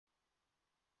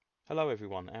Hello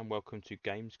everyone and welcome to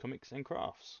Games, Comics and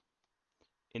Crafts.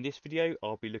 In this video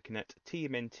I'll be looking at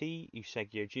TMNT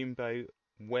Usagi Yojimbo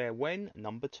Wherewhen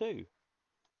number 2.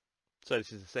 So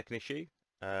this is the second issue.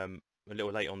 A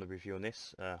little late on the review on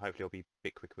this. Hopefully I'll be a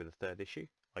bit quicker with the third issue.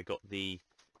 I got the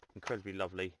incredibly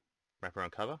lovely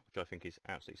wraparound cover, which I think is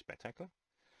absolutely spectacular.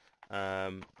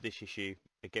 This issue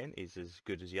again is as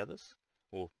good as the others,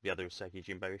 or the other Usagi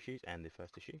Yojimbo issues and the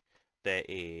first issue. There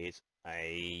is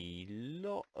a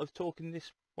lot of talk in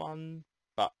this one,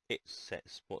 but it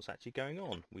sets what's actually going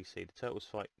on. We see the turtles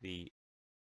fight the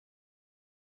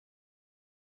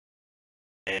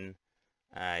then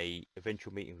a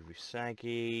eventual meeting with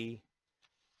Usagi,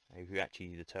 who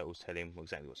actually the turtles tell him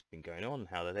exactly what's been going on and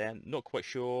how they're there. Not quite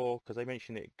sure because they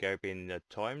mention it being a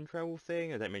time travel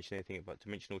thing. They don't mention anything about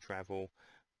dimensional travel,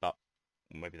 but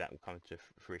maybe that will come to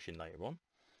fruition later on.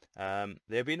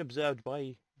 They're being observed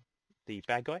by the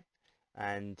bad guy,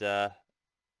 and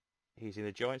he's in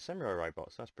a giant samurai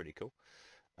robot, so that's pretty cool.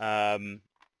 Now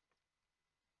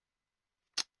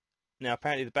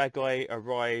apparently the bad guy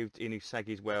arrived in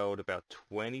Usagi's world about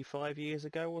 25 years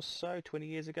ago or so, 20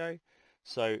 years ago.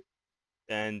 So,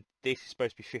 and this is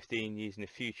supposed to be 15 years in the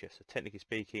future, so technically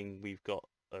speaking we've got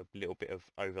a little bit of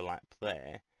overlap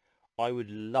there. I would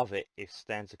love it if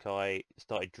Stan Sakai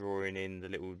started drawing in the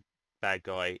little bad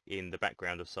guy in the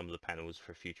background of some of the panels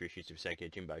for future issues of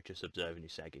Usagi Yojimbo, just observing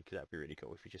Usagi, because that'd be really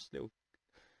cool if you just little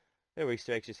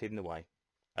Easter eggs just hidden away.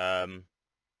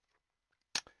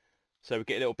 So we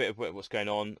get a little bit of what's going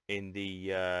on in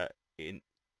the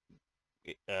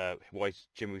why is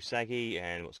Jim Usagi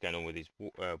and what's going on with his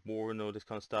war and all this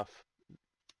kind of stuff.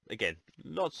 Again,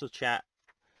 lots of chat,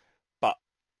 but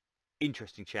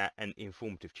interesting chat and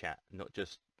informative chat, not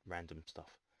just random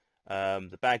stuff.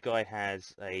 The bad guy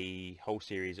has a whole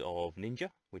series of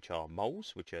ninja, which are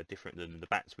moles, which are different than the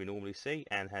bats we normally see,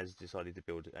 and has decided to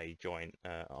build a giant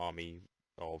army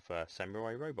of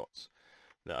samurai robots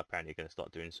that are apparently going to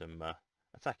start doing some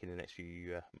attack in the next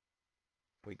few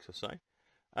weeks or so.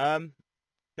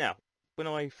 Now, when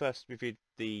I first reviewed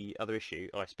the other issue,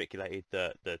 I speculated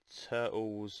that the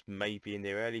turtles may be in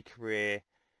their early career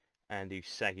and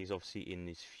Usagi's obviously in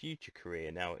his future career.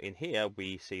 Now, in here,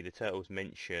 we see the turtles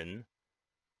mention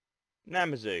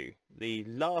Namazu, the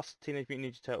last Teenage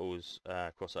Mutant Ninja Turtles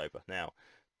crossover. Now,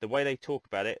 the way they talk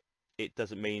about it, it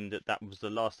doesn't mean that that was the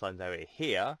last time they were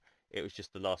here. It was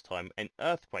just the last time an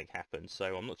earthquake happened.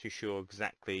 So I'm not too sure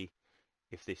exactly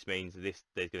if this means there's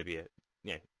going to be a,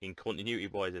 in continuity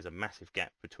wise, there's a massive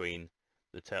gap between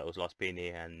the turtles last being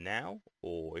here and now,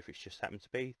 or if it's just happened to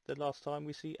be the last time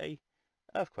we see a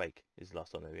earthquake is the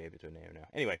last time they'll be between here and now.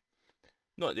 Anyway,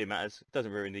 not that it matters. It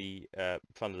doesn't ruin the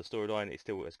fun of the storyline. It's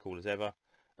still as cool as ever.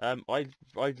 I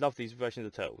love these versions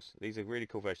of the turtles. These are really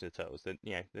cool versions of the turtles.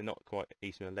 They're not quite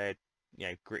Eastman led,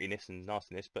 grittiness and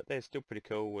nastiness, but they're still pretty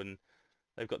cool. And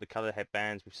they've got the colour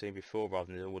headbands we've seen before,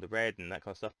 rather than all the red and that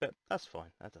kind of stuff. But that's fine.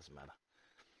 That doesn't matter.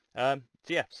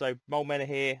 So Mole Men are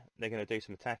here. They're going to do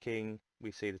some attacking.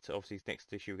 We see that obviously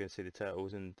next issue we're going to see the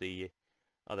turtles and the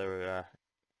other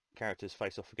characters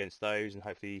face off against those, and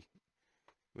hopefully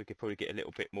we could probably get a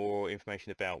little bit more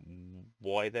information about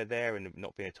why they're there and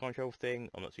not being a time travel thing.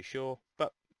 I'm not too sure,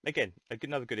 but again,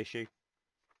 another good issue.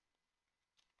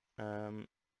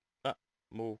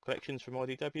 More collections from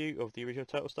IDW of the original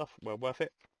Turtle stuff, well worth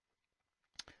it.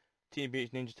 Teenage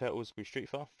Mutant Ninja Turtles with Street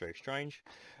Fighter, very strange.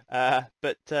 Yeah,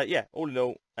 all in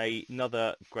all,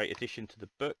 another great addition to the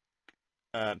book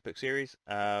series.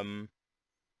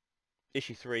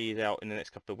 Issue 3 is out in the next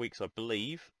couple of weeks, I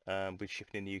believe, with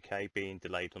shipping in the UK being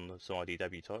delayed on some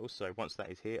IDW titles. So once that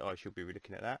is here, I shall be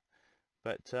looking at that.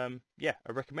 But yeah,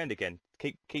 I recommend again.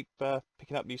 Keep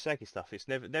picking up Usagi stuff. It's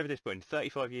never disappointing.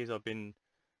 35 years I've been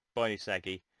buying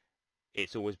Usagi.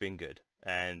 It's always been good,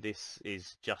 and this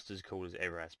is just as cool as it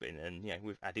ever has been. And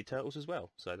we've added turtles as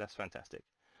well, so that's fantastic.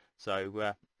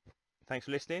 So thanks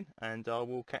for listening, and I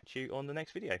will catch you on the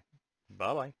next video.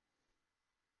 Bye bye.